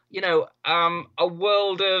 a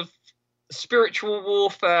world of spiritual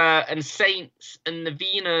warfare and saints and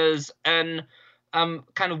novenas and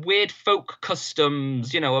kind of weird folk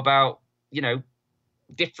customs, about,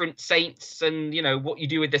 different saints and, what you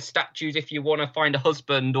do with the statues if you want to find a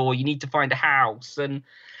husband or you need to find a house. And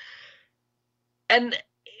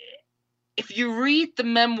if you read the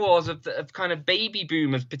memoirs of kind of baby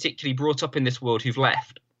boomers, particularly brought up in this world who've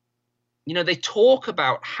left, they talk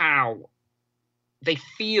about how they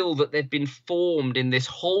feel that they've been formed in this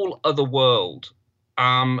whole other world,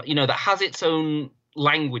 that has its own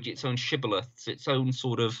language, its own shibboleths, its own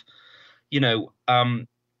sort of,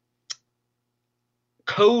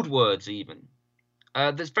 code words even,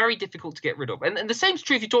 that's very difficult to get rid of. And the same is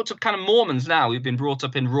true if you talk to kind of Mormons now who've been brought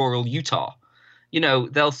up in rural Utah.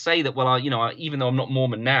 They'll say that, well, even though I'm not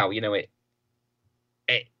Mormon now,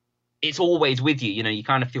 it's always with you. You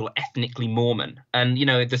kind of feel ethnically Mormon. And,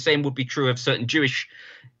 the same would be true of certain Jewish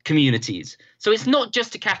communities. So it's not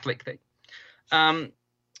just a Catholic thing.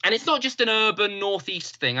 And it's not just an urban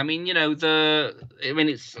Northeast thing. I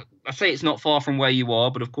say it's not far from where you are,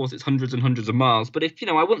 but of course it's hundreds and hundreds of miles. But if,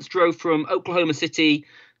 I once drove from Oklahoma City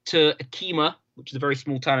to Akima, which is a very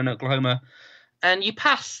small town in Oklahoma, and you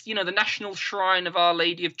pass, the National Shrine of Our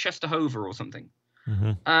Lady of Czestochowa or something.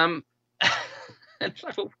 Mm-hmm. And it's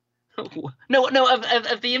like, no,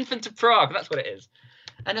 of the Infant of Prague. That's what it is.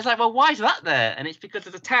 And it's like, well, why is that there? And it's because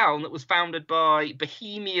it's a town that was founded by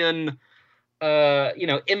Bohemian,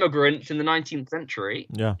 immigrants in the 19th century.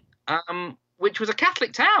 Yeah. Which was a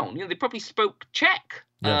Catholic town. They probably spoke Czech.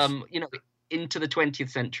 Yes. Into the 20th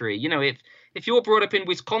century. If you're brought up in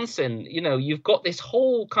Wisconsin, you've got this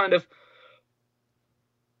whole kind of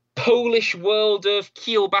Polish world of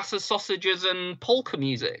kielbasa sausages and polka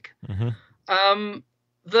music. Mm-hmm.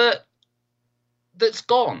 That's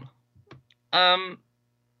gone. And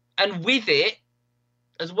with it,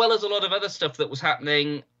 as well as a lot of other stuff that was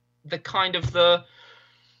happening, the kind of the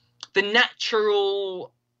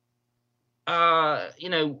natural,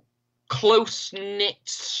 close-knit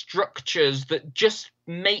structures that just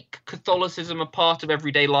make Catholicism a part of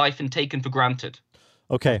everyday life and taken for granted.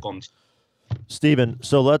 Okay. Stephen,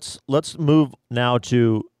 so let's move now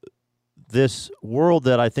to this world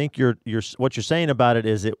that I think what you're saying about it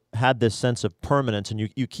is it had this sense of permanence, and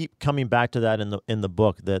you keep coming back to that in the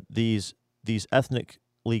book, that these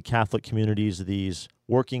ethnically Catholic communities, these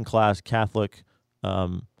working class Catholic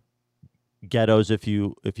ghettos, if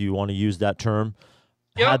you want to use that term,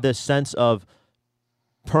 had this sense of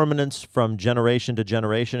permanence from generation to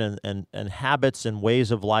generation and habits and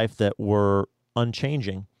ways of life that were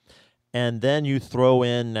unchanging. And then you throw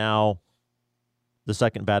in now the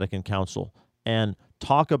Second Vatican Council and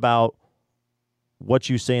talk about what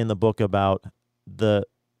you say in the book about the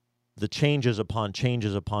changes upon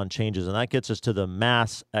changes upon changes, and that gets us to the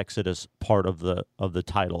mass exodus part of the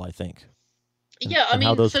title, I think.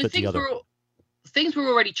 Things were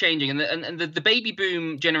already changing, and the baby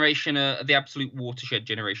boom generation are the absolute watershed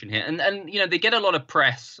generation here, and they get a lot of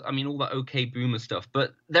press. I mean, all the OK Boomer stuff,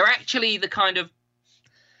 but they're actually the kind of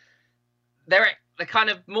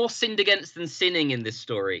more sinned against than sinning in this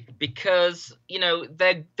story, because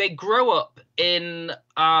they grow up in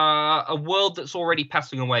a world that's already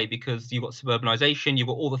passing away, because you've got suburbanization, you've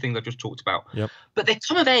got all the things I've just talked about. Yep. But they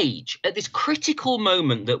come of age at this critical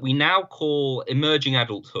moment that we now call emerging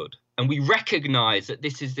adulthood, and we recognize that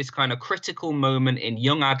this is this kind of critical moment in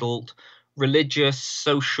young adult religious,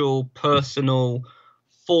 social, personal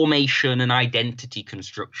formation and identity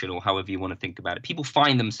construction, or however you want to think about it. People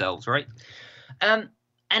find themselves, right? And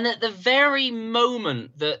at the very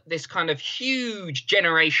moment that this kind of huge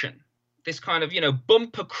generation, this kind of,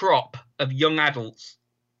 bumper crop of young adults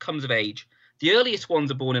comes of age. The earliest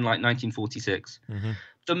ones are born in like 1946. Mm-hmm.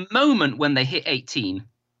 The moment when they hit 18,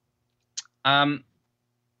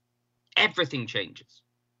 everything changes.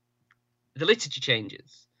 The liturgy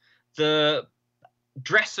changes. The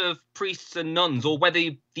dress of priests and nuns, or whether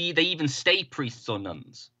they even stay priests or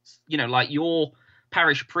nuns. Like your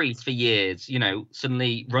parish priest for years,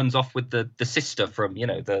 suddenly runs off with the sister from,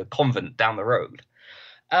 the convent down the road.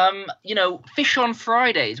 Fish on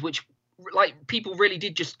Fridays, which like people really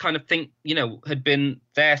did just kind of think, had been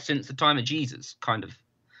there since the time of Jesus, kind of,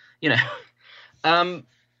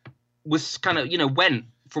 was kind of, went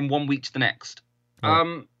from one week to the next.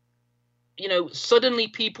 Right. Suddenly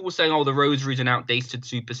people were saying, oh, the rosary is an outdated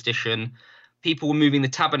superstition. People were moving the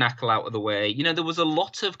tabernacle out of the way. There was a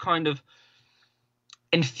lot of kind of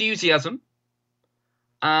enthusiasm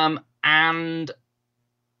and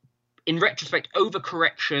in retrospect,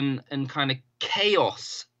 overcorrection and kind of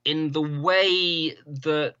chaos in the way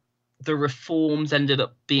that the reforms ended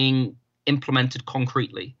up being implemented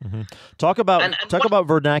concretely. Mm-hmm. Talk about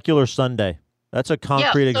Vernacular Sunday. That's a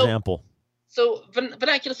concrete example. So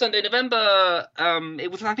Vernacular Sunday, November.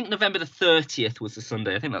 It was, I think, November the 30th was the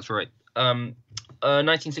Sunday. I think that's right.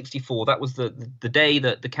 1964. That was the day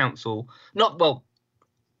that the council,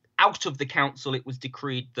 out of the council, it was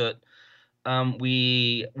decreed that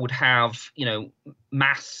we would have,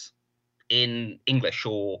 mass in English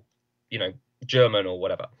or, German or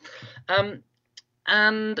whatever.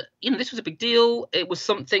 And, this was a big deal. It was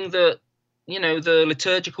something that, the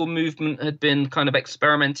liturgical movement had been kind of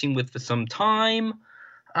experimenting with for some time.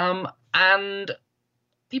 And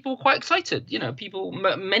people were quite excited.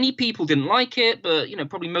 Many people didn't like it, but,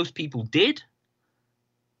 probably most people did.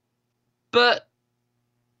 But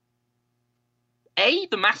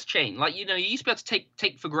the mass chain, like, you used to be able to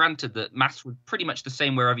take for granted that mass was pretty much the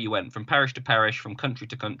same wherever you went, from parish to parish, from country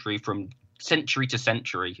to country, from century to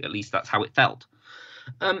century. At least that's how it felt.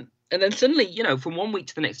 And then suddenly, from one week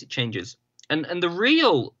to the next, it changes. And the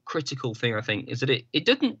real critical thing, I think, is that it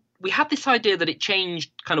didn't. We had this idea that it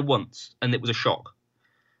changed kind of once, and it was a shock.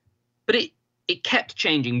 But it kept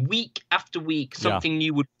changing week after week. Something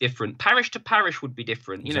new would be different. Parish to parish would be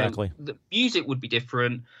different. Exactly. The music would be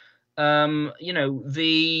different. The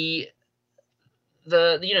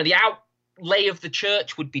outlay of the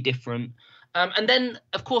church would be different. And then,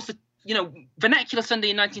 of course, Vernacular Sunday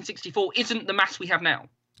in 1964 isn't the mass we have now.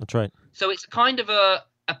 That's right. So it's kind of a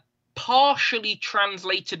partially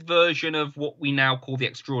translated version of what we now call the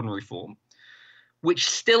extraordinary form, which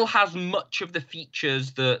still has much of the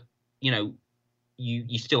features that,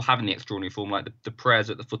 you still have in the extraordinary form, like the prayers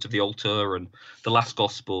at the foot of the altar and the last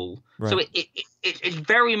gospel. Right. So it's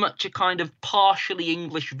very much a kind of partially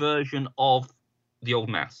English version of the old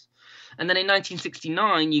mass. And then in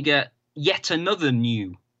 1969, you get yet another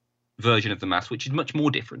new version of the mass, which is much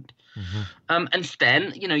more different. Mm-hmm. And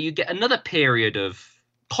then, you get another period of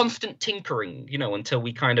constant tinkering, until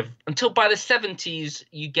by the 70s,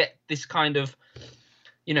 you get this kind of,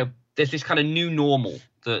 there's this kind of new normal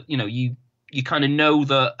that, you kind of know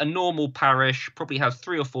that a normal parish probably has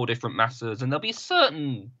 3 or 4 different masses, and there'll be a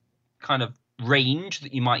certain kind of range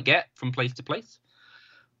that you might get from place to place.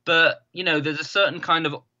 But, there's a certain kind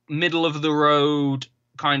of middle of the road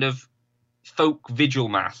kind of folk vigil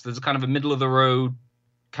mass. There's a kind of a middle of the road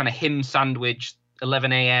kind of hymn sandwich,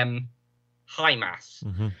 11 a.m. high mass.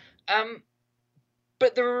 Mm-hmm.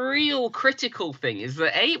 But the real critical thing is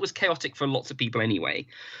that it was chaotic for lots of people anyway.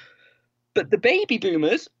 But the baby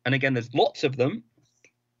boomers, and again, there's lots of them,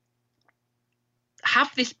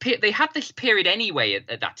 they have this period anyway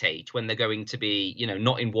at that age when they're going to be,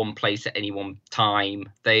 not in one place at any one time.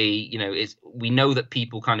 We know that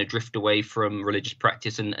people kind of drift away from religious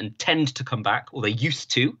practice and tend to come back, or they used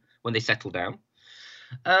to when they settle down.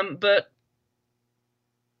 But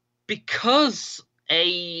because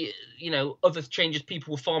other changes,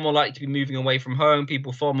 people were far more likely to be moving away from home.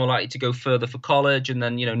 People were far more likely to go further for college and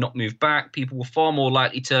then, not move back. People were far more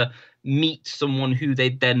likely to meet someone who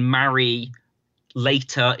they'd then marry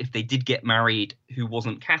later, if they did get married, who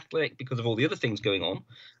wasn't Catholic, because of all the other things going on.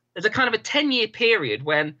 There's a kind of a 10-year period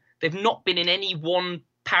when they've not been in any one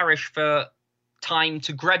parish for time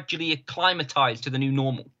to gradually acclimatize to the new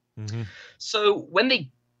normal. Mm-hmm. So when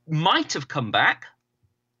they might have come back,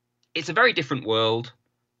 it's a very different world.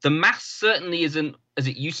 The mass certainly isn't as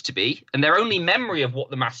it used to be, and their only memory of what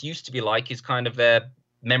the mass used to be like is kind of their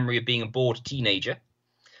memory of being a bored teenager.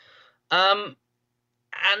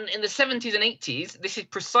 And in the 70s and 80s, this is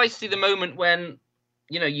precisely the moment when,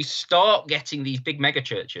 you start getting these big mega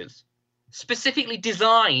churches specifically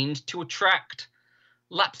designed to attract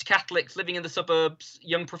lapsed Catholics living in the suburbs,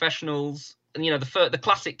 young professionals, and the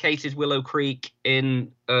classic case is Willow Creek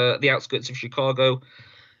in the outskirts of Chicago,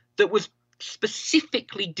 that was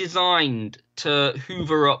specifically designed to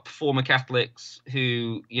hoover up former Catholics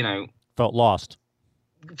who felt lost.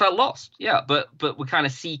 Yeah, but were kind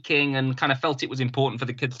of seeking and kind of felt it was important for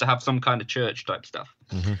the kids to have some kind of church type stuff.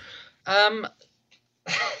 Mm-hmm.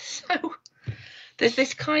 So there's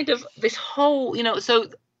this whole, so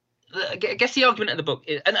I guess the argument in the book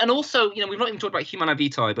is, and also, we've not even talked about Humanae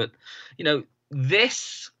Vitae, but,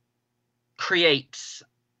 this creates,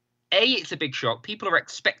 it's a big shock. People are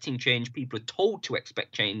expecting change. People are told to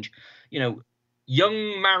expect change.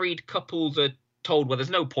 Young married couples are told, well, there's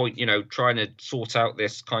no point, trying to sort out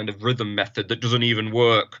this kind of rhythm method that doesn't even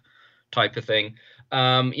work type of thing.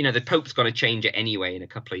 The Pope's got to change it anyway in a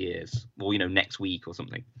couple of years, or, next week or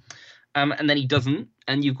something. And then he doesn't.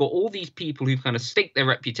 And you've got all these people who've kind of staked their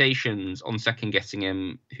reputations on second guessing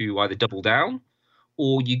him, who either double down,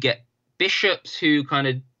 or you get bishops who kind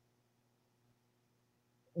of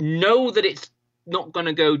know that it's not going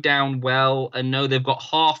to go down well, and know they've got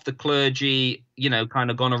half the clergy,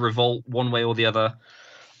 kind of going to revolt one way or the other,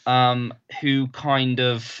 who kind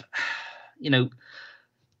of,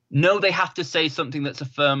 know they have to say something that's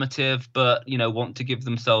affirmative, but, want to give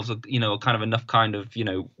themselves a kind of enough kind of,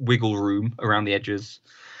 wiggle room around the edges.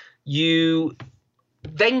 You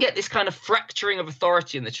then get this kind of fracturing of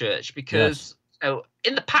authority in the church because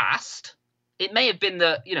in the past, it may have been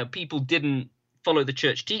that, people didn't follow the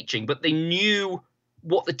church teaching, but they knew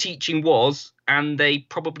what the teaching was, and they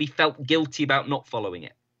probably felt guilty about not following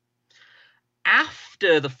it.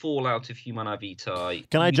 After the fallout of Humanae Vitae,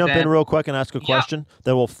 can I jump in real quick and ask a question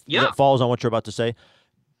that follows on what you're about to say?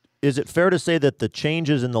 Is it fair to say that the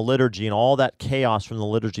changes in the liturgy and all that chaos from the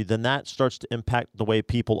liturgy, then that starts to impact the way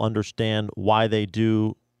people understand why they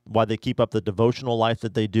keep up the devotional life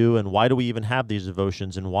that they do, and why do we even have these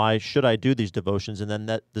devotions, and why should I do these devotions? And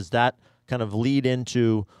then does that kind of lead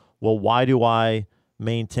into, well, why do I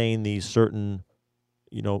maintain these certain,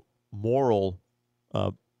 moral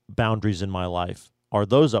boundaries in my life? Are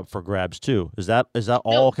those up for grabs too? Is that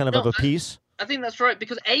all kind of a piece? I think that's right,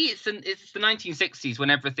 because it's the 1960s when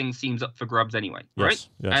everything seems up for grabs anyway, right?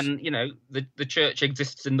 Yes. And the church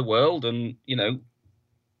exists in the world, and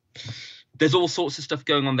there's all sorts of stuff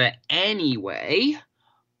going on there anyway.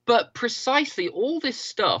 But precisely all this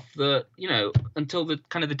stuff that until the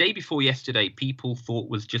kind of the day before yesterday, people thought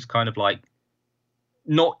was just kind of like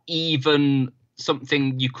not even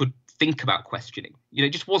something you could think about questioning. It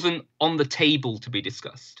just wasn't on the table to be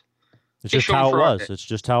discussed. It's just how it was. It's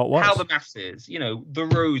just how it was. How the masses, the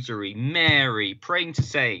rosary, Mary, praying to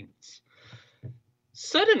saints.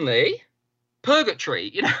 Suddenly,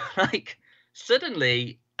 purgatory,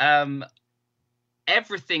 suddenly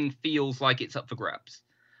everything feels like it's up for grabs.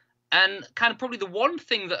 And kind of probably the one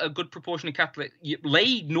thing that a good proportion of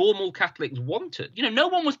normal Catholics wanted, no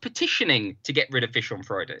one was petitioning to get rid of fish on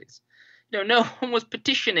Fridays. No one was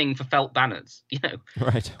petitioning for felt banners,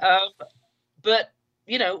 Right. But,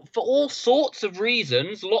 for all sorts of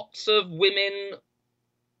reasons, lots of women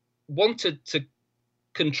wanted to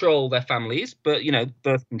control their families, but,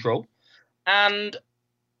 birth control. And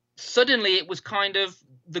suddenly it was kind of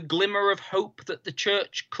the glimmer of hope that the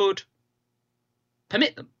church could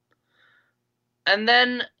permit them. And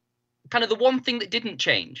then kind of the one thing that didn't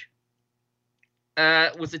change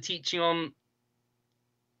was the teaching on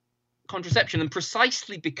contraception. And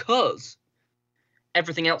precisely because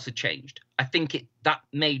everything else had changed, I think that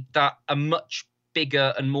made that a much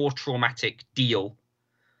bigger and more traumatic deal.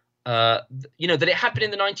 That it happened in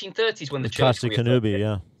the 1930s when the church... Casti Connubii,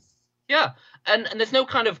 yeah. Yeah. And there's no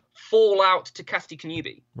kind of fallout to Casti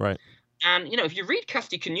Connubii. Right. And, if you read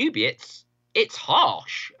Casti Connubii, it's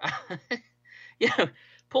harsh.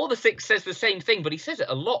 Paul VI says the same thing, but he says it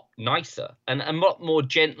a lot nicer and a lot more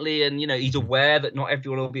gently. And, he's aware that not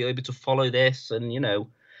everyone will be able to follow this. And,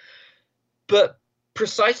 but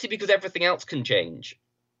precisely because everything else can change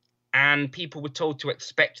and people were told to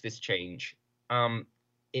expect this change,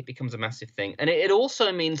 it becomes a massive thing. And it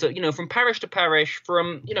also means that, from parish to parish,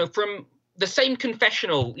 from the same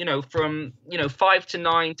confessional, from, 5 to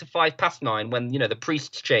 9 to 5 past 9, when, the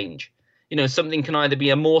priests change. Something can either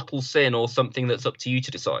be a mortal sin or something that's up to you to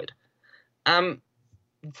decide. I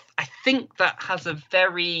think that has a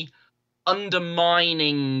very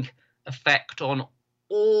undermining effect on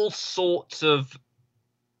all sorts of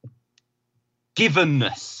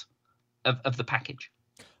givenness of the package.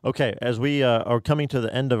 Okay, as we are coming to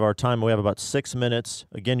the end of our time, we have about 6 minutes.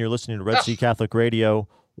 Again, you're listening to Red Sea Catholic Radio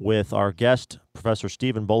with our guest, Professor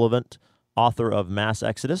Stephen Bullivant, author of Mass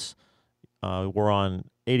Exodus. We're on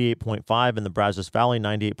 88.5 in the Brazos Valley,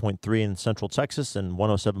 98.3 in Central Texas, and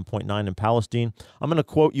 107.9 in Palestine. I'm going to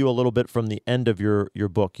quote you a little bit from the end of your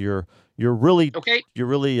book. You're really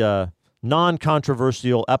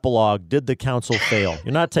non-controversial epilogue. Did the council fail?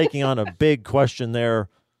 You're not taking on a big question there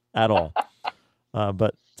at all.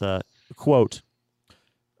 Quote,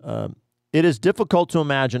 it is difficult to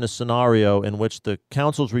imagine a scenario in which the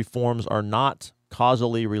council's reforms are not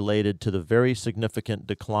causally related to the very significant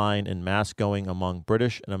decline in mass-going among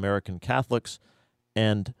British and American Catholics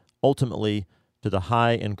and ultimately to the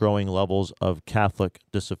high and growing levels of Catholic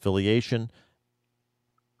disaffiliation.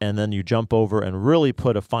 And then you jump over and really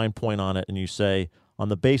put a fine point on it, and you say, on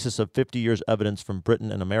the basis of 50 years' evidence from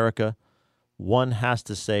Britain and America, one has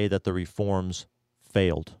to say that the reforms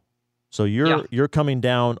failed. So you're coming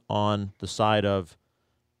down on the side of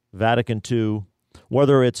Vatican II,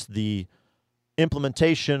 whether it's the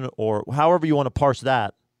implementation or however you want to parse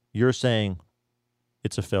that, you're saying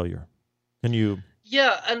it's a failure. Can you?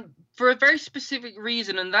 Yeah, and for a very specific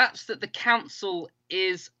reason, and that's that the council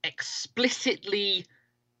is explicitly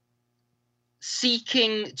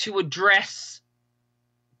seeking to address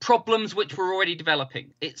problems which were already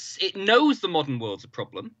developing. It knows the modern world's a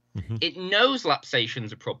problem. Mm-hmm. It knows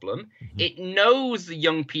lapsation's a problem. Mm-hmm. It knows the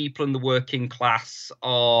young people and the working class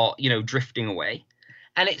are, drifting away.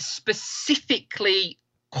 And it specifically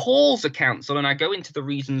calls a council, and I go into the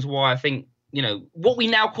reasons why I think, what we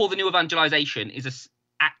now call the new evangelization is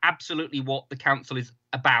absolutely what the council is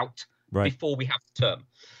about before we have the term.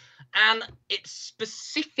 And it's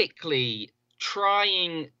specifically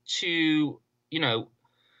trying to,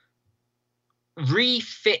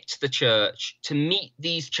 refit the church to meet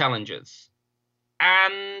these challenges.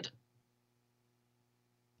 And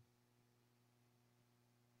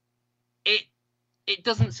it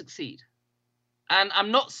doesn't succeed. And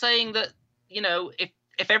I'm not saying that,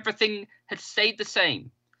 if everything had stayed the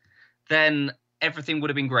same, then everything would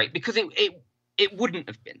have been great, because it wouldn't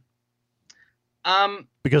have been.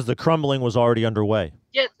 Because the crumbling was already underway.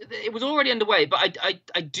 Yeah, it was already underway, but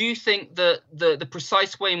I do think that the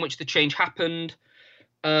precise way in which the change happened,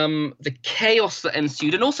 the chaos that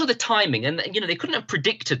ensued, and also the timing, and they couldn't have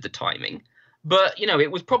predicted the timing, but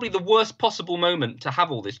it was probably the worst possible moment to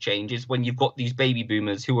have all this change is when you've got these baby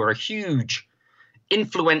boomers who are a huge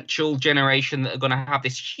influential generation that are going to have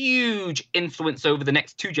this huge influence over the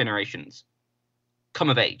next two generations come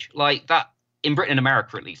of age, like that in Britain and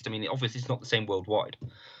America, at least. I mean, obviously it's not the same worldwide.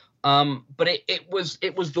 But it was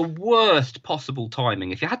the worst possible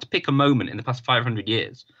timing. If you had to pick a moment in the past 500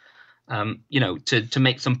 years, to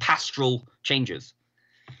make some pastoral changes.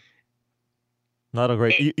 Not a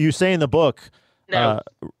great. You say in the book,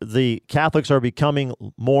 the Catholics are becoming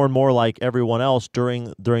more and more like everyone else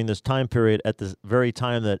during this time period. At the very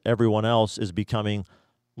time that everyone else is becoming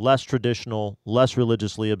less traditional, less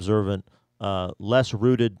religiously observant, less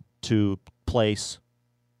rooted to place.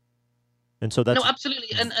 And so that's absolutely,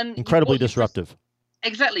 and incredibly disruptive.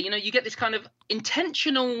 Exactly. You get this kind of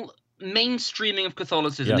intentional mainstreaming of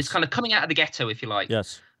Catholicism, this kind of coming out of the ghetto, if you like.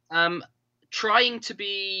 Yes. Trying to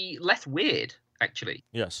be less weird, actually.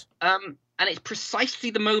 Yes. And it's precisely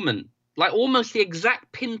the moment, like almost the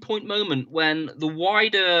exact pinpoint moment, when the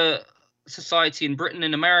wider society in Britain,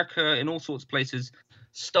 in America, in all sorts of places,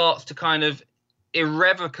 starts to kind of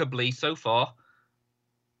irrevocably, so far,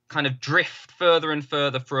 kind of drift further and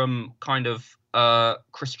further from kind of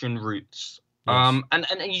Christian roots. Yes. And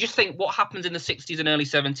you just think what happens in the 60s and early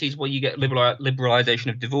 70s, where you get liberalization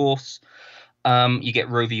of divorce, you get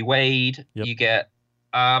Roe v. Wade, you get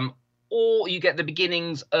or you get the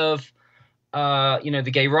beginnings of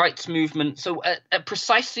the gay rights movement. So at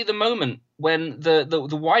precisely the moment when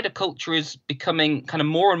the wider culture is becoming kind of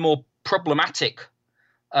more and more problematic,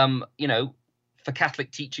 for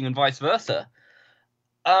Catholic teaching and vice versa,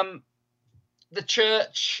 the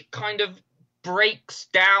church kind of breaks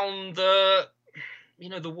down the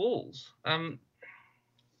walls.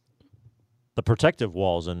 The protective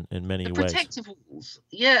walls in many ways. Protective walls,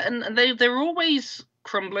 yeah, and they're always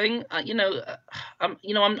crumbling. I'm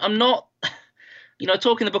not,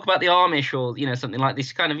 talking the book about the Amish or something like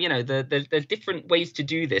this. Kind of, there's different ways to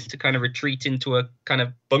do this, to kind of retreat into a kind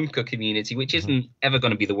of bunker community, which isn't ever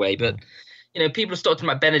going to be the way. But people are starting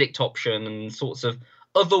about Benedict option and sorts of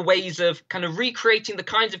other ways of kind of recreating the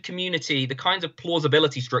kinds of community, the kinds of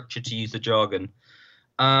plausibility structure, to use the jargon,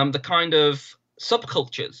 the kind of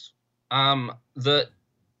subcultures that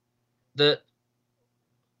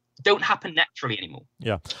don't happen naturally anymore.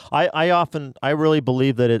 Yeah. I really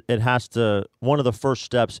believe that it has to, one of the first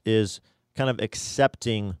steps is kind of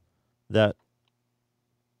accepting that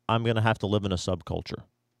I'm going to have to live in a subculture,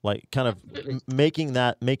 like kind of making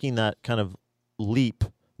that kind of leap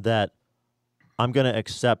that I'm going to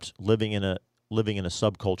accept living in a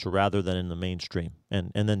subculture rather than in the mainstream,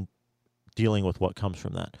 and then dealing with what comes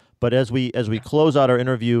from that. But as we close out our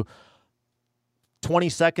interview, 20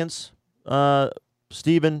 seconds,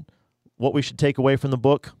 Stephen, what we should take away from the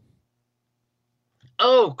book?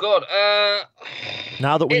 Oh God!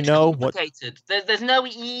 Now that we it's know what, complicated. There's no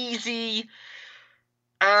easy.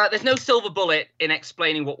 There's no silver bullet in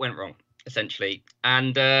explaining what went wrong, essentially.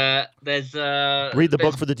 And there's read the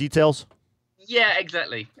book for the details. Yeah,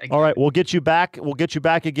 exactly. All right, we'll get you back. We'll get you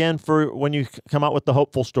back again for when you come out with the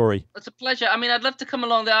hopeful story. It's a pleasure. I mean, I'd love to come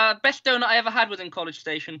along. The best donut I ever had was in College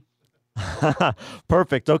Station.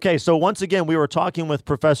 Perfect. Okay, so once again, we were talking with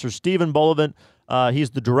Professor Stephen Bullivant.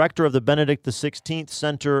 He's the director of the Benedict XVI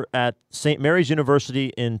Center at St. Mary's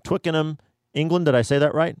University in Twickenham, England. Did I say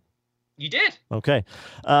that right? You did. Okay.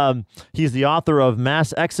 He's the author of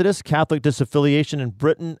Mass Exodus, Catholic Disaffiliation in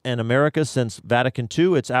Britain and America Since Vatican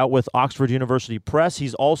II. It's out with Oxford University Press.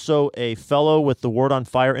 He's also a fellow with the Word on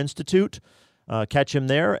Fire Institute. Catch him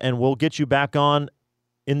there, and we'll get you back on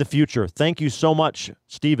in the future. Thank you so much,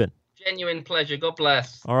 Stephen. Genuine pleasure. God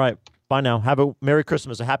bless. All right. Bye now. Have a Merry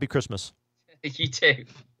Christmas, a Happy Christmas. You too.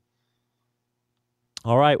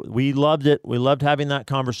 All right. We loved it. We loved having that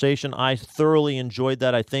conversation. I thoroughly enjoyed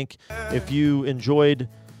that. I think if you enjoyed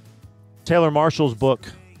Taylor Marshall's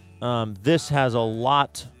book, this has a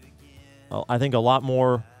lot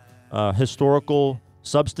more historical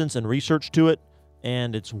substance and research to it,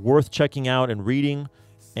 and it's worth checking out and reading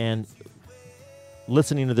and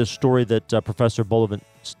listening to this story that Professor Bullivant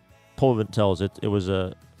tells. It was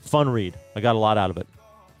a fun read. I got a lot out of it.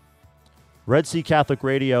 Red Sea Catholic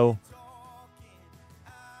Radio.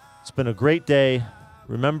 It's been a great day.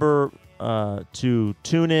 Remember to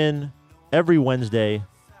tune in every Wednesday,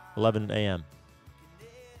 11 a.m.